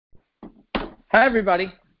Hi,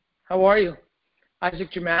 everybody. How are you? Isaac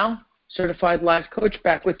Jamal, certified life coach,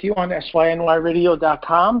 back with you on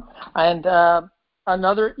synyradio.com. And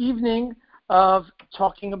another evening of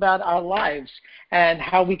talking about our lives and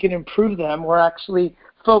how we can improve them or actually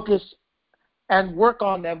focus and work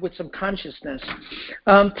on them with some consciousness.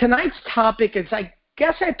 Tonight's topic is, I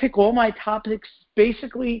guess I pick all my topics,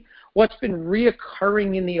 basically what's been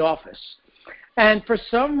reoccurring in the office. And for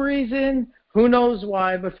some reason, who knows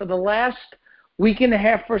why, but for the last week and a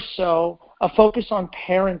half or so, a focus on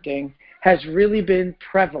parenting has really been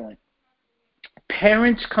prevalent.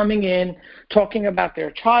 Parents coming in, talking about their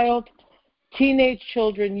child, teenage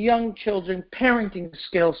children, young children, parenting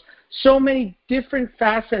skills, so many different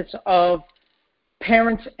facets of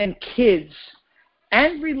parents and kids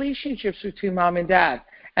and relationships between mom and dad.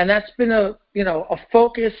 And that's been a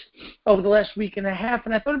focus over the last week and a half.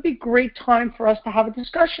 And I thought it'd be a great time for us to have a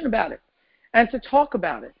discussion about it and to talk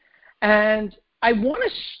about it. And I want to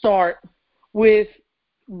start with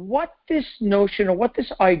what this notion or what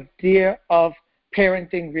this idea of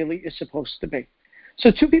parenting really is supposed to be. So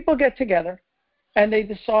two people get together and they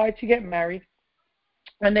decide to get married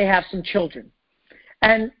and they have some children.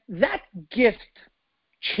 And that gift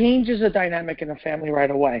changes the dynamic in a family right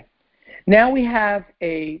away. Now we have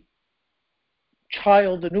a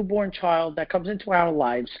child, a newborn child that comes into our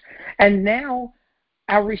lives, and now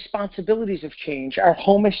our responsibilities have changed. Our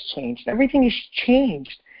home has changed. Everything has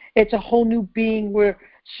changed. It's a whole new being. We're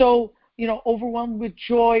so, overwhelmed with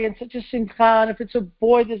joy and such a simcha. And if it's a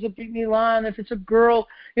boy, there's a big milan. If it's a girl,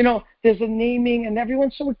 there's a naming, and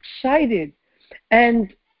everyone's so excited.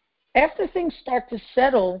 And after things start to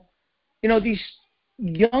settle, these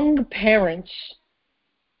young parents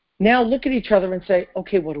now look at each other and say,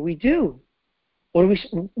 okay, what do we do? What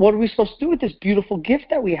are we supposed to do with this beautiful gift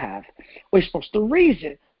that we have? We're supposed to raise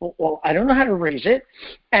it. Well, I don't know how to raise it.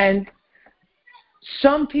 And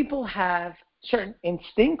some people have certain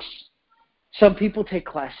instincts. Some people take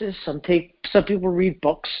classes. Some people read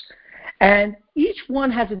books. And each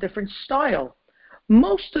one has a different style.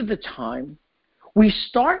 Most of the time, we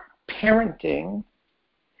start parenting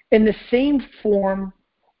in the same form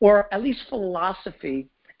or at least philosophy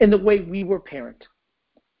in the way we were parented,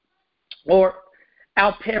 or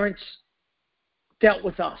our parents dealt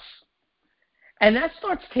with us. And that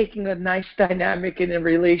starts taking a nice dynamic in a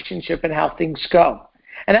relationship and how things go.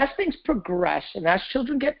 And as things progress and as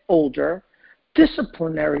children get older,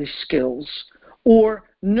 disciplinary skills or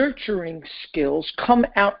nurturing skills come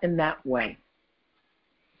out in that way.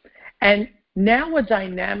 And now a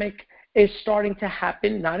dynamic is starting to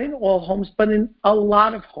happen, not in all homes, but in a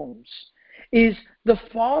lot of homes, is the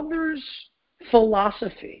father's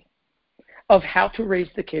philosophy of how to raise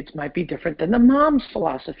the kids might be different than the mom's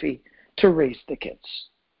philosophy to raise the kids.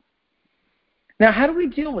 Now, how do we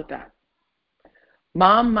deal with that?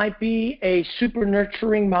 Mom might be a super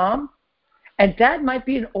nurturing mom, and dad might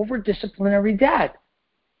be an over-disciplinary dad.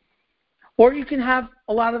 Or you can have,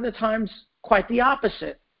 a lot of the times, quite the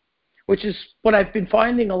opposite, which is what I've been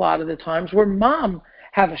finding a lot of the times, where mom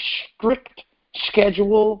have a strict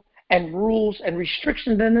schedule and rules and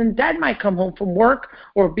restrictions, and then dad might come home from work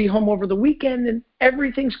or be home over the weekend, and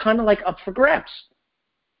everything's kind of like up for grabs.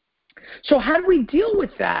 So how do we deal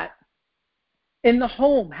with that in the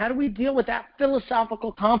home? How do we deal with that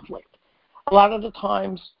philosophical conflict? A lot of the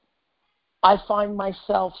times I find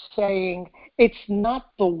myself saying it's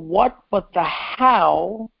not the what but the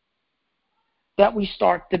how that we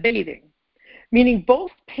start debating. Meaning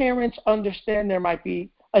both parents understand there might be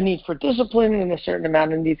a need for discipline and a certain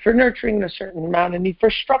amount of need for nurturing and a certain amount of need for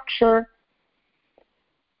structure.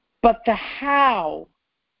 But the how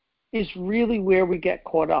is really where we get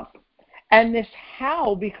caught up. And this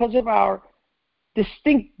how, because of our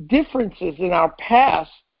distinct differences in our past,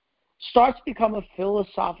 starts to become a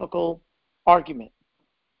philosophical argument.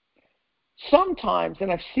 Sometimes, and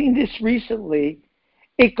I've seen this recently,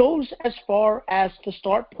 it goes as far as to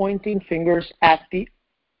start pointing fingers at the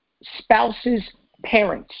spouse's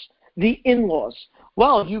parents, the in-laws.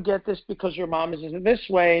 Well, you get this because your mom is this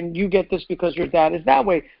way, and you get this because your dad is that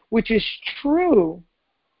way, which is true,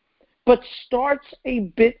 but starts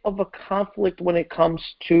a bit of a conflict when it comes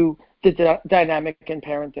to the dynamic in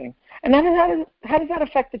parenting. And how does that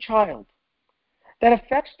affect the child? That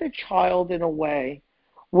affects the child in a way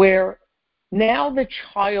where now the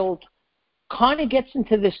child kind of gets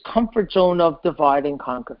into this comfort zone of divide and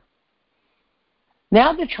conquer.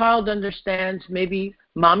 Now the child understands maybe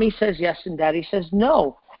mommy says yes and daddy says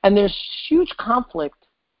no. And there's huge conflict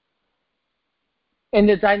in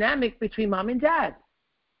the dynamic between mom and dad.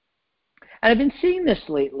 And I've been seeing this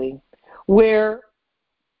lately where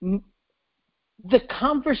the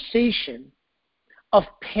conversation of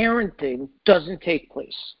parenting doesn't take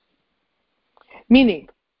place. Meaning,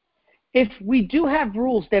 if we do have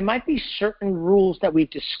rules, there might be certain rules that we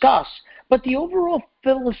discuss, but the overall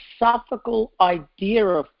philosophical idea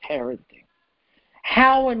of parenting,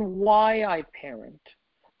 how and why I parent,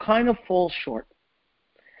 kind of falls short.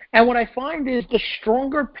 And what I find is the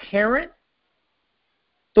stronger parent,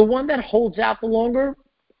 the one that holds out the longer,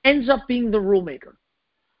 ends up being the rule maker.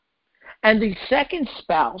 And the second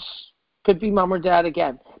spouse, could be mom or dad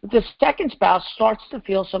again, the second spouse starts to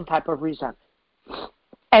feel some type of resentment.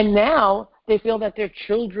 And now they feel that their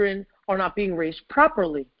children are not being raised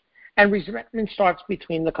properly. And resentment starts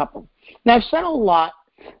between the couple. Now, I've said a lot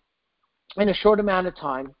in a short amount of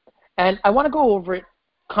time, and I want to go over it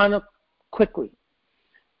kind of quickly.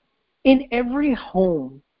 In every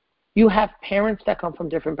home, you have parents that come from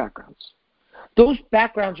different backgrounds. Those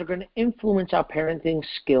backgrounds are going to influence our parenting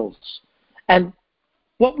skills. And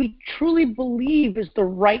what we truly believe is the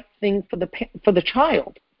right thing for the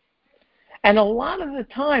child. And a lot of the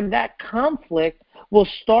time, that conflict will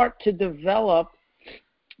start to develop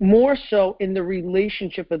more so in the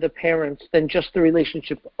relationship of the parents than just the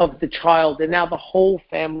relationship of the child. And now the whole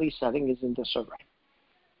family setting is in disarray.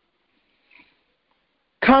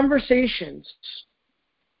 Conversations,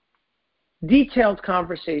 detailed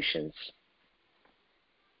conversations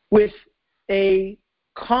with a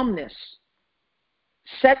calmness,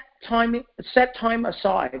 set time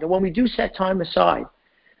aside. And when we do set time aside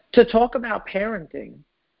to talk about parenting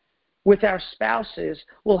with our spouses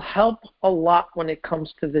will help a lot when it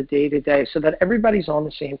comes to the day-to-day so that everybody's on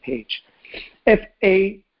the same page. If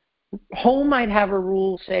a home might have a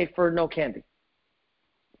rule, say, for no candy,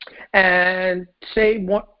 and say,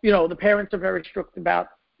 the parents are very strict about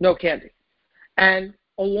no candy, and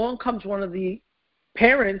along comes one of the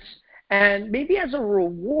parents, and maybe as a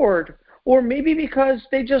reward, or maybe because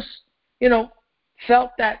they just,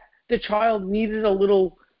 felt that the child needed a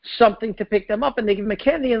little something to pick them up, and they give them a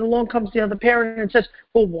candy, and along comes the other parent and says,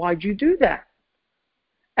 well, why'd you do that?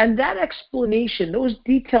 And that explanation, those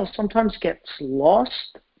details sometimes gets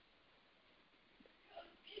lost.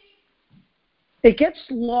 It gets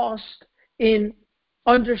lost in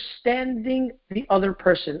understanding the other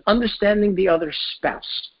person, understanding the other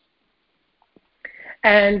spouse.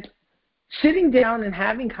 And sitting down and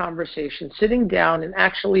having conversations, sitting down and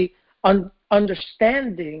actually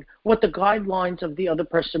understanding what the guidelines of the other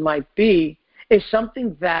person might be is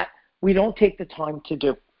something that we don't take the time to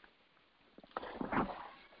do.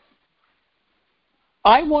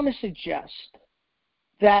 I want to suggest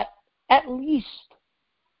that at least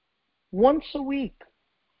once a week,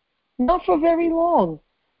 not for very long,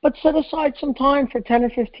 but set aside some time for 10 or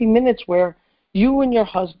 15 minutes where you and your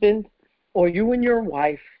husband or you and your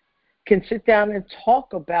wife can sit down and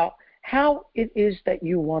talk about how it is that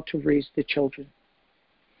you want to raise the children.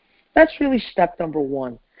 That's really step number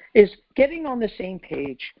one, is getting on the same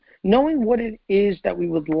page, knowing what it is that we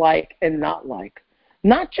would like and not like.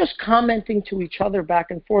 Not just commenting to each other back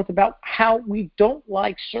and forth about how we don't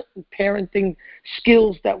like certain parenting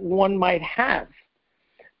skills that one might have,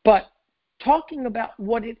 but talking about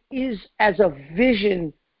what it is as a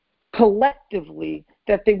vision collectively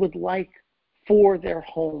that they would like for their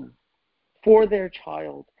home, for their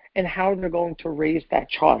child, and how they're going to raise that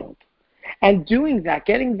child. And doing that,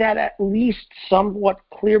 getting that at least somewhat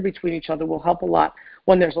clear between each other will help a lot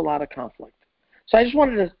when there's a lot of conflict. So I just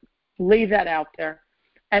wanted to lay that out there.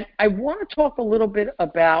 And I want to talk a little bit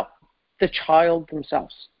about the child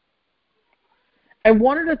themselves. I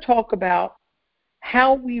wanted to talk about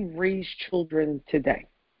how we raise children today,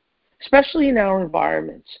 especially in our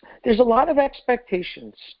environments. There's a lot of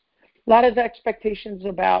expectations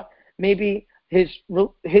about maybe his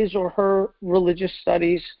or her religious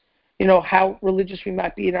studies, how religious we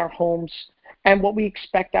might be in our homes and what we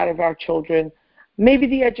expect out of our children, maybe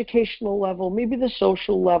the educational level, maybe the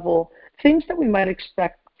social level, things that we might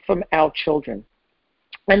expect from our children.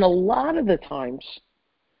 And a lot of the times,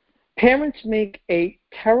 parents make a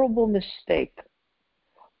terrible mistake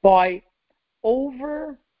by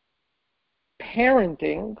over-parenting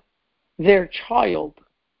their child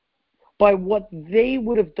by what they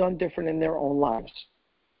would have done different in their own lives.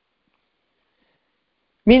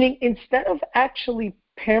 Meaning, instead of actually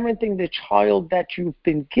parenting the child that you've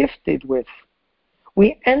been gifted with,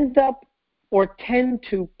 we end up or tend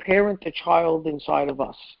to parent the child inside of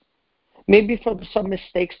us. Maybe from some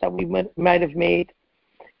mistakes that we might have made,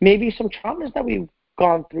 maybe some traumas that we've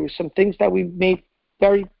gone through, some things that we've made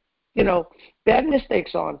very, bad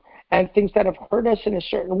mistakes on, and things that have hurt us in a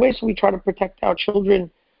certain way, so we try to protect our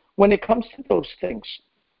children when it comes to those things.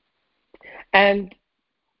 And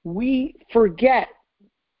we forget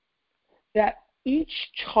that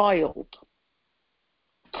each child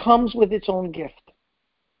comes with its own gift.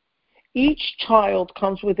 Each child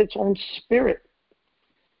comes with its own spirit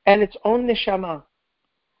and its own neshama.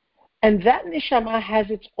 And that neshama has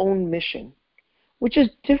its own mission, which is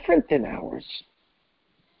different than ours.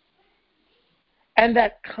 And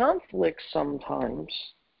that conflict sometimes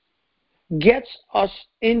gets us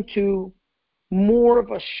into more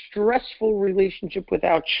of a stressful relationship with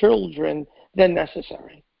our children than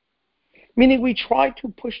necessary. Meaning we try to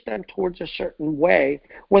push them towards a certain way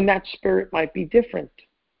when that spirit might be different.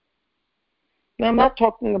 Now, I'm not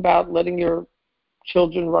talking about letting your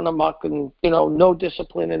children run amok and, no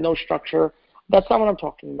discipline and no structure. That's not what I'm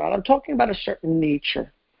talking about. I'm talking about a certain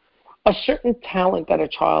nature, a certain talent that a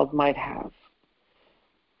child might have.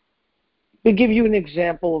 To give you an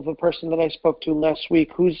example of a person that I spoke to last week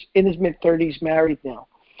who's in his mid-30s, married now,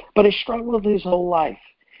 but has struggled his whole life.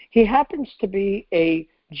 He happens to be a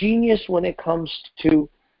genius when it comes to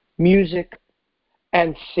music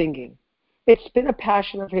and singing. It's been a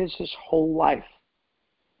passion of his whole life.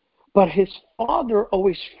 But his father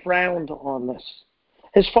always frowned on this.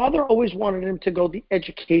 His father always wanted him to go the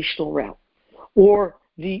educational route or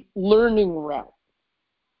the learning route.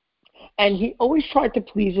 And he always tried to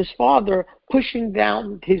please his father, pushing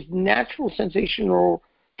down his natural sensational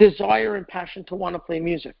desire and passion to want to play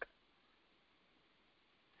music.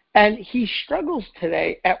 And he struggles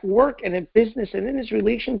today at work and in business and in his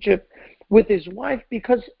relationship with his wife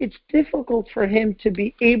because it's difficult for him to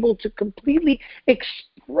be able to completely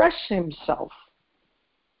express himself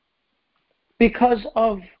because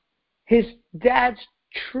of his dad's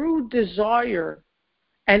true desire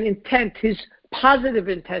and intent, his positive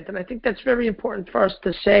intent. And I think that's very important for us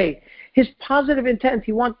to say. His positive intent,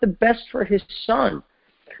 he wanted the best for his son,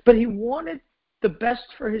 but he wanted the best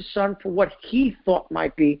for his son for what he thought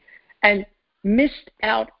might be and missed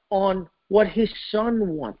out on what his son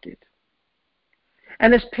wanted.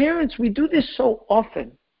 And as parents, we do this so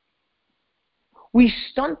often. We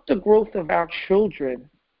stunt the growth of our children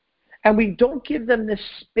and we don't give them the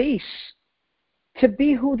space to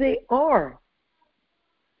be who they are,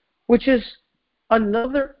 which is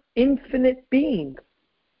another infinite being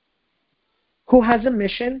who has a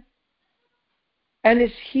mission and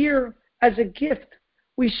is here as a gift.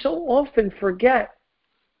 We so often forget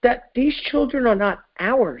that these children are not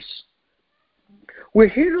ours. We're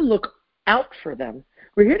here to look out for them.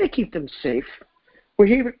 We're here to keep them safe. We're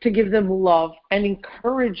here to give them love and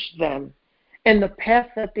encourage them in the path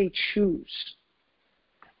that they choose.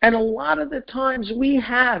 And a lot of the times we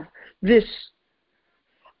have this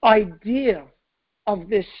idea of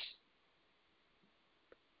this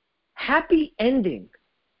happy ending.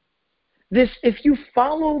 This, if you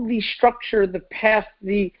follow the structure, the path,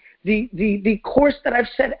 the course that I've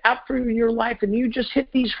set out for you in your life and you just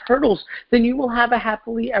hit these hurdles, then you will have a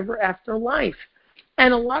happily ever after life.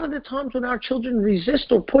 And a lot of the times when our children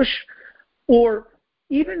resist or push or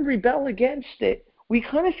even rebel against it, we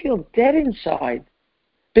kind of feel dead inside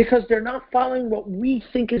because they're not following what we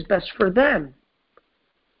think is best for them.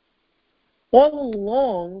 All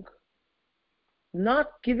along, not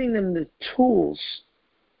giving them the tools,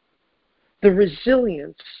 the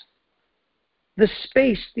resilience, the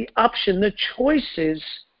space, the option, the choices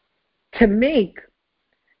to make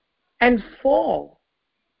and fall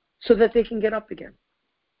so that they can get up again.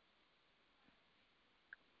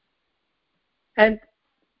 And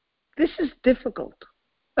this is difficult,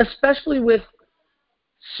 especially with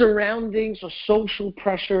surroundings or social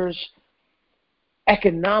pressures,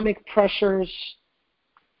 economic pressures.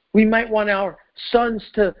 We might want our sons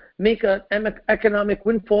to make an economic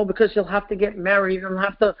windfall because he'll have to get married and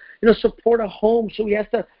have to, support a home. So he has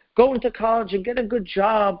to go into college and get a good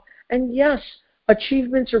job. And yes,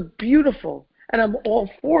 achievements are beautiful, and I'm all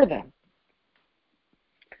for them.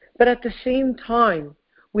 But at the same time,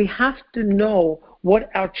 we have to know what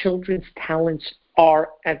our children's talents are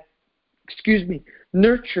and,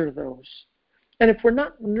 nurture those. And if we're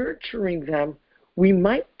not nurturing them, we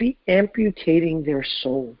might be amputating their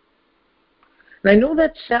soul. And I know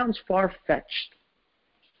that sounds far-fetched,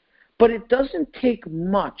 but it doesn't take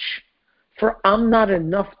much for I'm not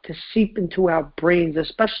enough to seep into our brains,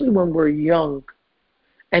 especially when we're young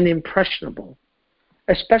and impressionable,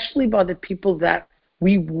 especially by the people that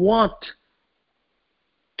we want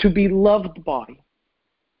to be loved by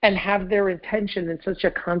and have their attention in such a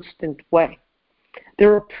constant way.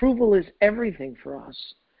 Their approval is everything for us.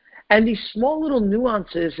 And these small little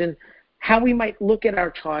nuances in how we might look at our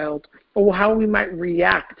child or how we might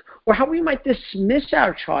react or how we might dismiss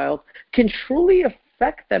our child can truly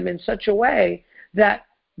affect them in such a way that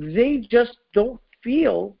they just don't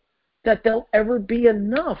feel that they'll ever be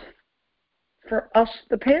enough for us,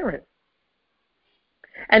 the parent.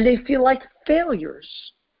 And they feel like failures.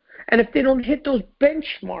 And if they don't hit those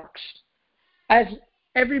benchmarks, as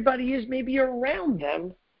everybody is maybe around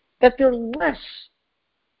them, that they're less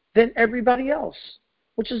than everybody else,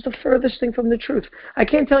 which is the furthest thing from the truth. I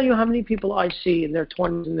can't tell you how many people I see in their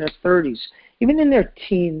 20s and their 30s, even in their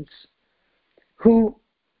teens, who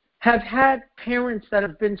have had parents that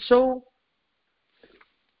have been so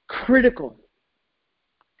critical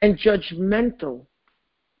and judgmental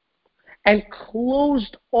and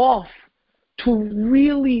closed off to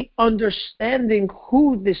really understanding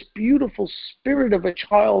who this beautiful spirit of a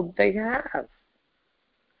child they have.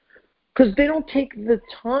 Because they don't take the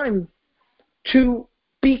time to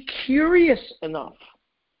be curious enough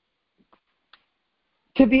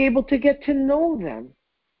to be able to get to know them.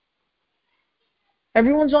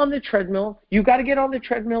 Everyone's on the treadmill. You got to get on the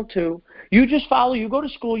treadmill too. You just follow. You go to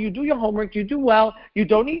school. You do your homework. You do well. You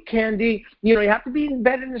don't eat candy. You have to be in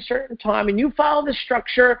bed at a certain time, and you follow the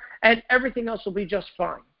structure, and everything else will be just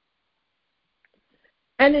fine.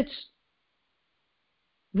 And it's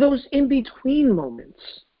those in-between moments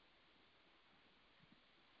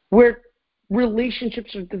where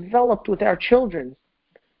relationships are developed with our children.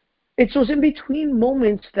 It's those in-between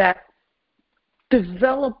moments that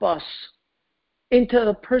develop us into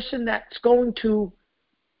the person that's going to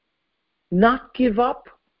not give up,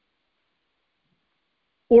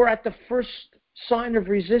 or at the first sign of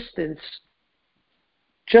resistance,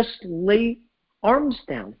 just lay arms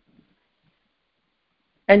down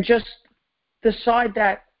and just decide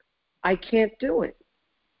that I can't do it.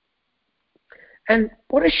 And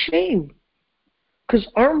what a shame, because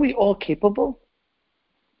aren't we all capable?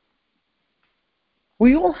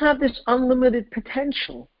 We all have this unlimited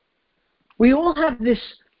potential. We all have this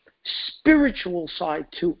spiritual side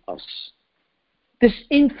to us, this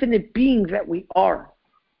infinite being that we are.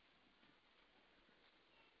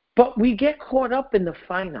 But we get caught up in the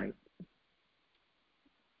finite.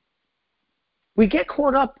 We get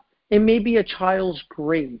caught up in maybe a child's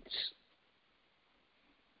grades.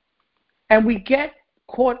 And we get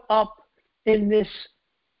caught up in this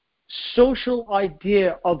social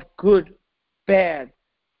idea of good, bad,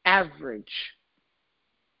 average.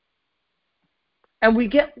 And we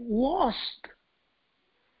get lost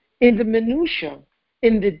in the minutia,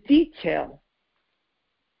 in the detail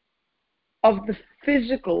of the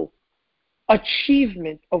physical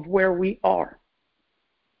achievement of where we are.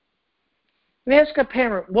 And ask a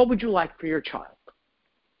parent, what would you like for your child?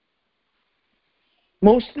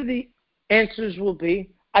 Most of the answers will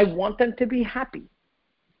be, I want them to be happy.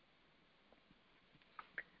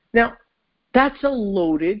 Now, that's a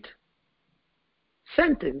loaded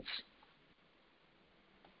sentence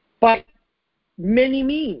by many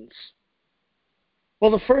means.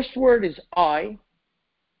 Well, the first word is I.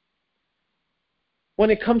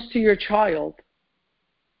 When it comes to your child,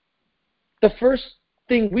 the first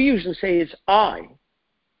thing we usually say is I.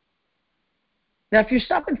 Now, if you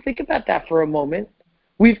stop and think about that for a moment,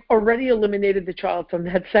 we've already eliminated the child from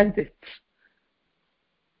that sentence.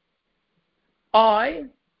 I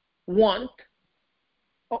want,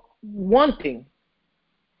 wanting.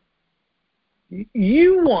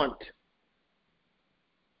 You want.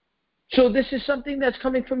 So this is something that's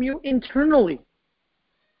coming from you internally.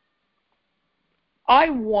 I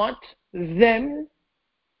want them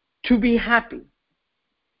to be happy.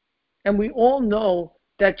 And we all know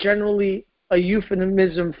that generally a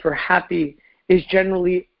euphemism for happy is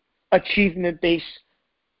generally achievement-based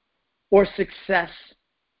or success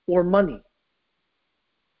or money,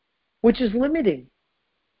 which is limiting,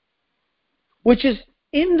 which is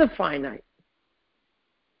in the finite,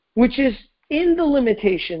 which is in the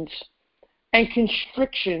limitations and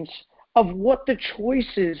constrictions of what the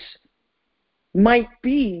choices might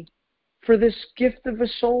be for this gift of a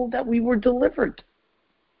soul that we were delivered.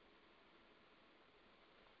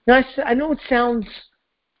 Now, I know it sounds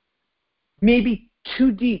maybe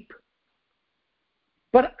too deep,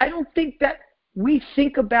 but I don't think that we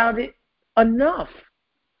think about it enough,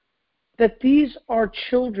 that these are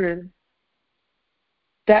children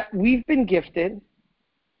that we've been gifted,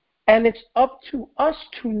 and it's up to us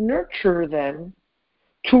to nurture them,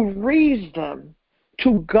 to raise them,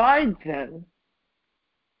 to guide them,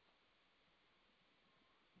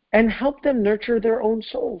 and help them nurture their own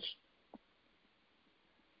souls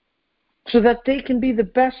so that they can be the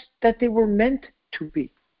best that they were meant to be.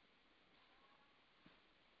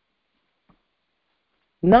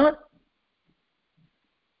 Not,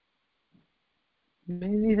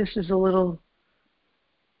 maybe this is a little,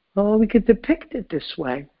 we could depict it this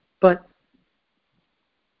way, but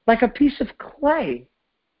like a piece of clay.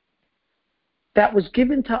 that was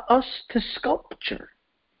given to us to sculpture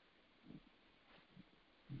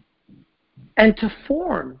and to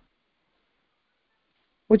form,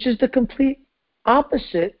 which is the complete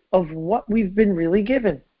opposite of what we've been really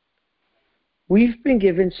given. We've been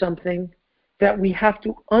given something that we have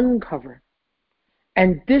to uncover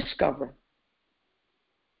and discover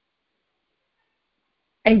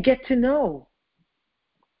and get to know.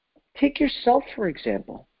 Take yourself, for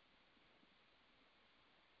example.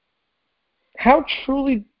 How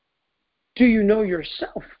truly do you know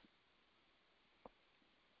yourself?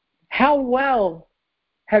 How well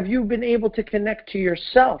have you been able to connect to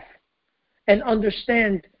yourself and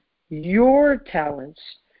understand your talents,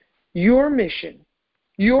 your mission,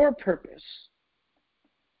 your purpose?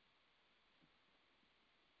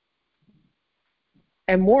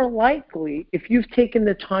 And more likely, if you've taken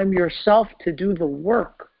the time yourself to do the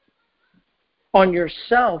work on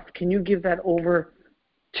yourself, can you give that over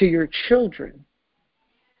to your children?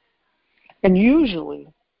 And usually,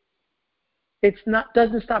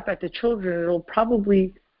 doesn't stop at the children. It'll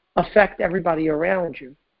probably affect everybody around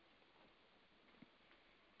you.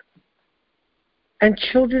 And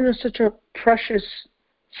children are such a precious,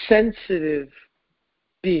 sensitive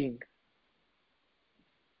being.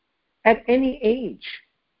 At any age.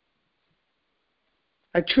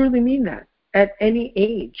 I truly mean that. At any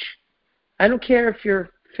age. I don't care if you're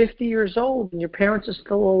 50 years old and your parents are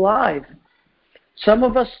still alive. Some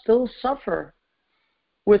of us still suffer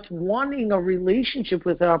with wanting a relationship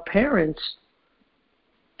with our parents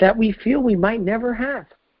that we feel we might never have.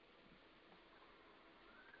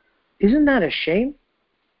 Isn't that a shame?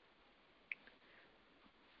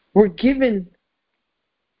 We're gifted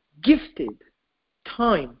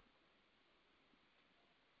time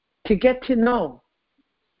to get to know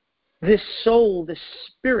this soul, this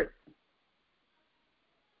spirit.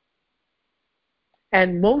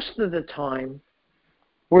 And most of the time,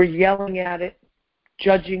 we're yelling at it,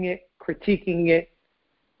 judging it, critiquing it,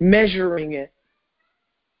 measuring it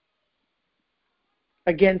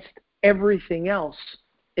against everything else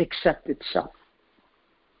except itself.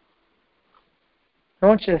 I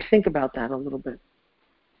want you to think about that a little bit.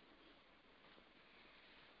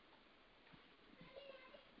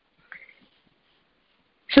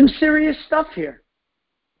 Some serious stuff here.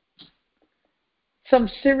 Some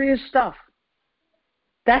serious stuff.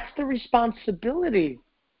 That's the responsibility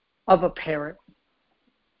of a parent.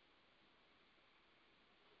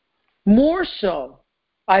 More so,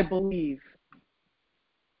 I believe,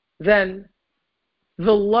 than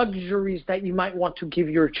the luxuries that you might want to give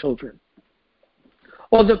your children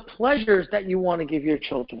or the pleasures that you want to give your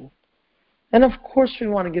children. And of course, we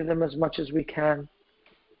want to give them as much as we can.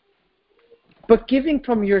 But giving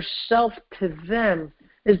from yourself to them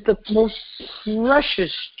is the most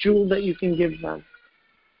precious jewel that you can give them.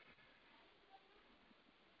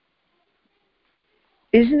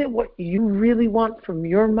 Isn't it what you really want from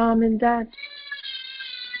your mom and dad?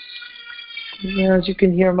 Yeah, as you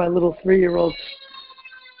can hear, my little 3-year-old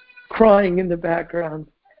crying in the background.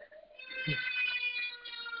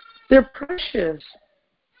 They're precious.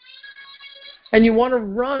 And you want to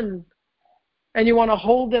run and you want to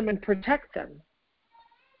hold them and protect them.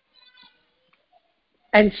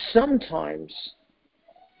 And sometimes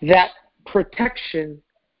that protection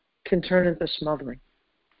can turn into smothering.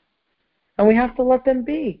 And we have to let them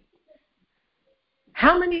be.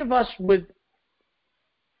 How many of us would,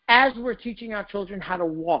 as we're teaching our children how to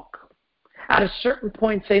walk, at a certain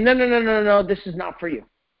point say, no, this is not for you.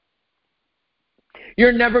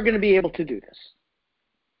 You're never going to be able to do this.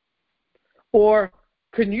 Or,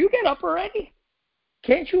 can you get up already?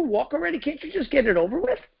 Can't you walk already? Can't you just get it over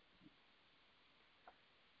with?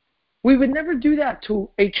 We would never do that to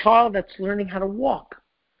a child that's learning how to walk,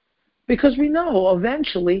 because we know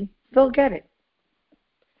eventually they'll get it.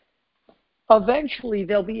 Eventually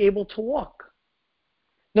they'll be able to walk.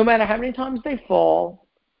 No matter how many times they fall,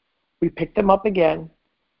 we pick them up again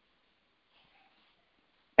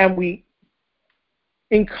and we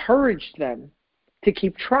encourage them to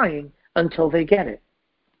keep trying until they get it.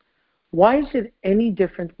 Why is it any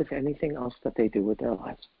different with anything else that they do with their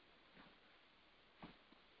lives?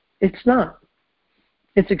 It's not.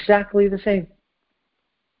 It's exactly the same.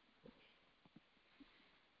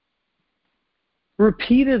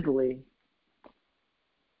 Repeatedly,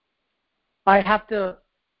 I have to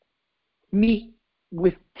meet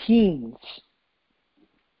with teens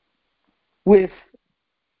with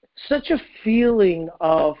such a feeling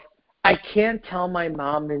of, I can't tell my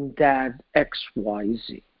mom and dad X, Y,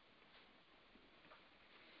 Z.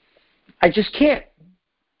 I just can't.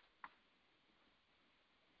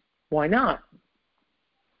 Why not?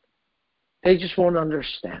 They just won't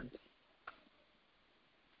understand.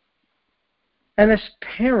 And as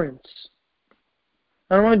parents,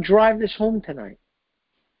 I want to drive this home tonight.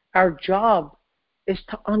 Our job is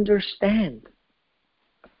to understand.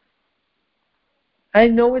 I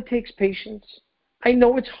know it takes patience. I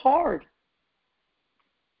know it's hard.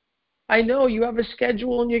 I know you have a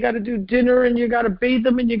schedule and you got to do dinner and you got to bathe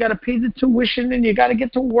them and you got to pay the tuition and you got to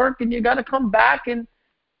get to work and you got to come back.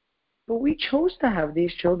 But we chose to have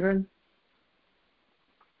these children.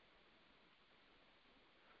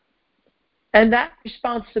 And that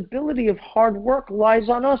responsibility of hard work lies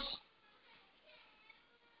on us.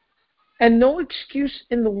 And no excuse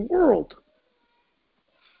in the world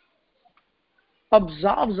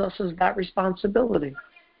absolves us of that responsibility.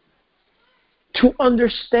 To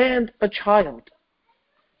understand a child,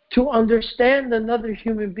 to understand another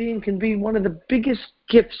human being can be one of the biggest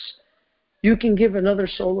gifts you can give another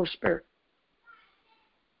soul or spirit.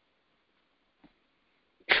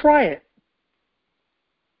 Try it.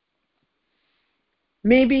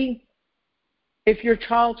 Maybe if your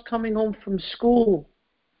child's coming home from school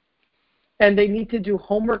and they need to do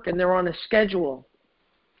homework and they're on a schedule,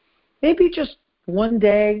 maybe just one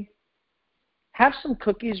day, have some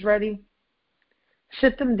cookies ready,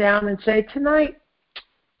 sit them down and say, tonight,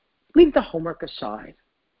 leave the homework aside.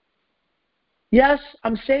 Yes,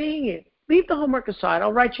 I'm saying it. Leave the homework aside.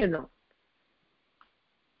 I'll write you a note.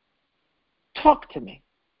 Talk to me.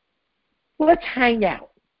 Let's hang out.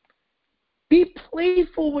 Be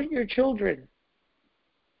playful with your children.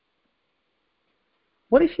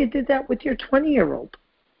 What if you did that with your 20-year-old?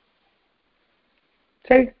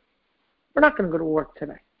 Say, we're not going to go to work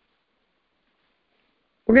today.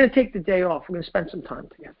 We're going to take the day off. We're going to spend some time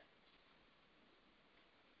together.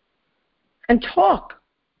 And talk.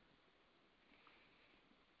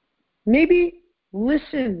 Maybe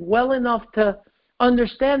listen well enough to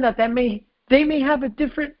understand that they may have a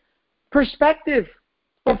different perspective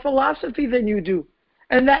or philosophy than you do,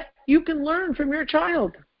 and that you can learn from your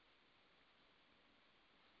child.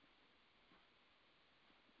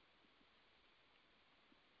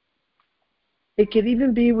 It could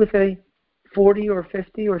even be with a 40 or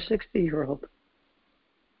 50 or 60-year-old.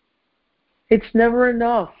 It's never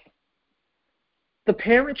enough. The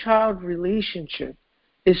parent-child relationship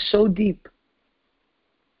is so deep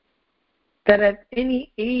that at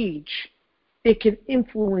any age, it can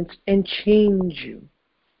influence and change you.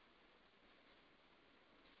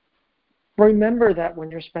 Remember that when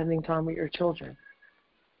you're spending time with your children.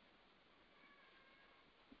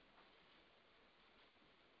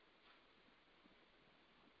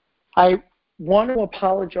 I want to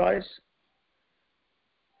apologize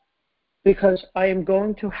because I am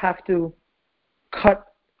going to have to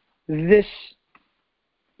cut this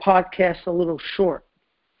podcast a little short.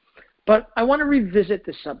 But I want to revisit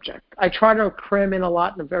the subject. I try to cram in a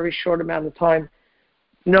lot in a very short amount of time,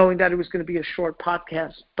 knowing that it was going to be a short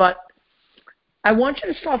podcast. But I want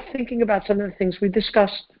you to start thinking about some of the things we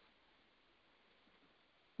discussed.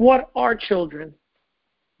 What are children?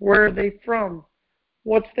 Where are they from?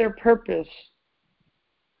 What's their purpose?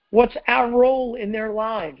 What's our role in their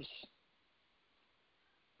lives?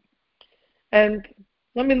 And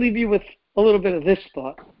let me leave you with a little bit of this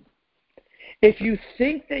thought. If you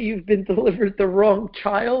think that you've been delivered the wrong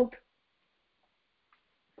child,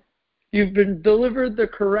 you've been delivered the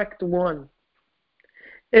correct one.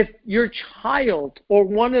 If your child, or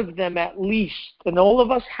one of them at least, and all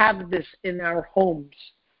of us have this in our homes,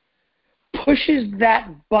 pushes that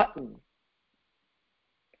button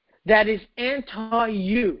that is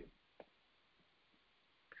anti-you,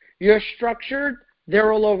 you're structured,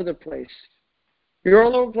 they're all over the place. You're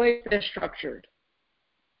all over the place, they're structured.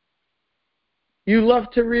 You love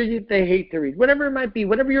to read, they hate to read. Whatever it might be,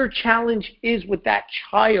 whatever your challenge is with that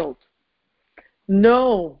child,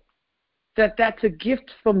 know that that's a gift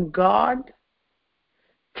from God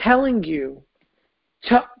telling you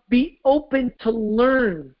to be open to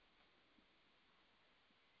learn.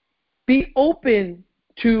 Be open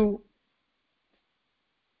to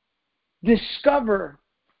discover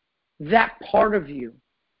that part of you.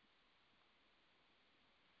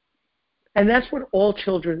 And that's what all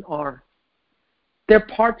children are. They're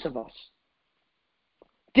parts of us.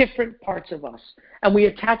 Different parts of us. And we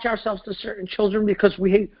attach ourselves to certain children because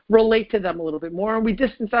we relate to them a little bit more. And we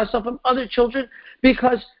distance ourselves from other children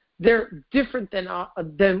because they're different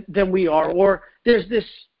than we are. Or there's this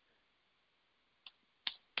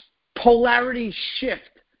polarity shift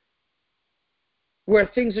where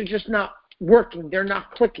things are just not working. They're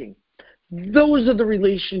not clicking. Those are the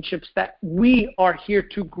relationships that we are here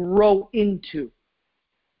to grow into.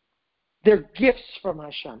 They're gifts from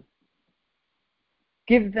Hashem.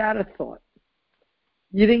 Give that a thought.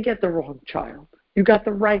 You didn't get the wrong child. You got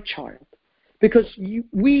the right child. because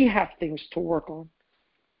we have things to work on.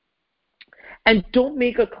 And don't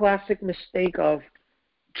make a classic mistake of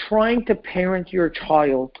trying to parent your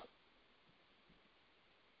child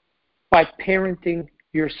by parenting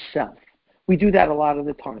yourself. We do that a lot of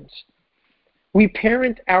the times. We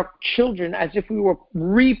parent our children as if we were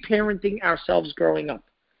reparenting ourselves growing up.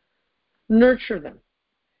 Nurture them.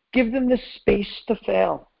 Give them the space to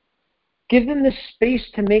fail. Give them the space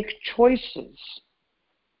to make choices.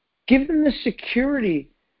 Give them the security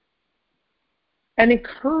and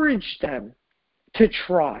encourage them to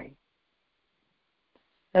try.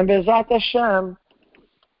 And B'ezrat Hashem,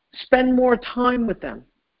 spend more time with them.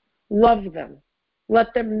 Love them.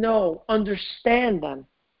 Let them know. Understand them.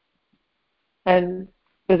 And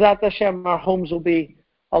B'ezrat Hashem, our homes will be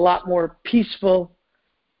a lot more peaceful,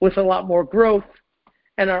 with a lot more growth,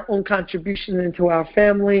 and our own contribution into our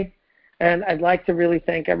family. And I'd like to really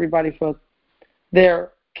thank everybody for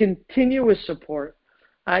their continuous support.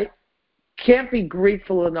 I can't be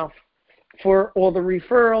grateful enough for all the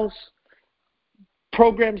referrals.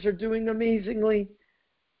 Programs are doing amazingly.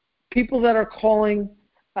 People that are calling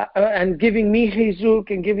and giving me chizuk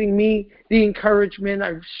and giving me the encouragement.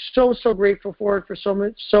 I'm so grateful for it for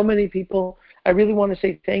so many people. I really want to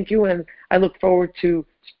say thank you, and I look forward to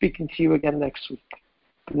speaking to you again next week.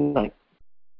 Good night.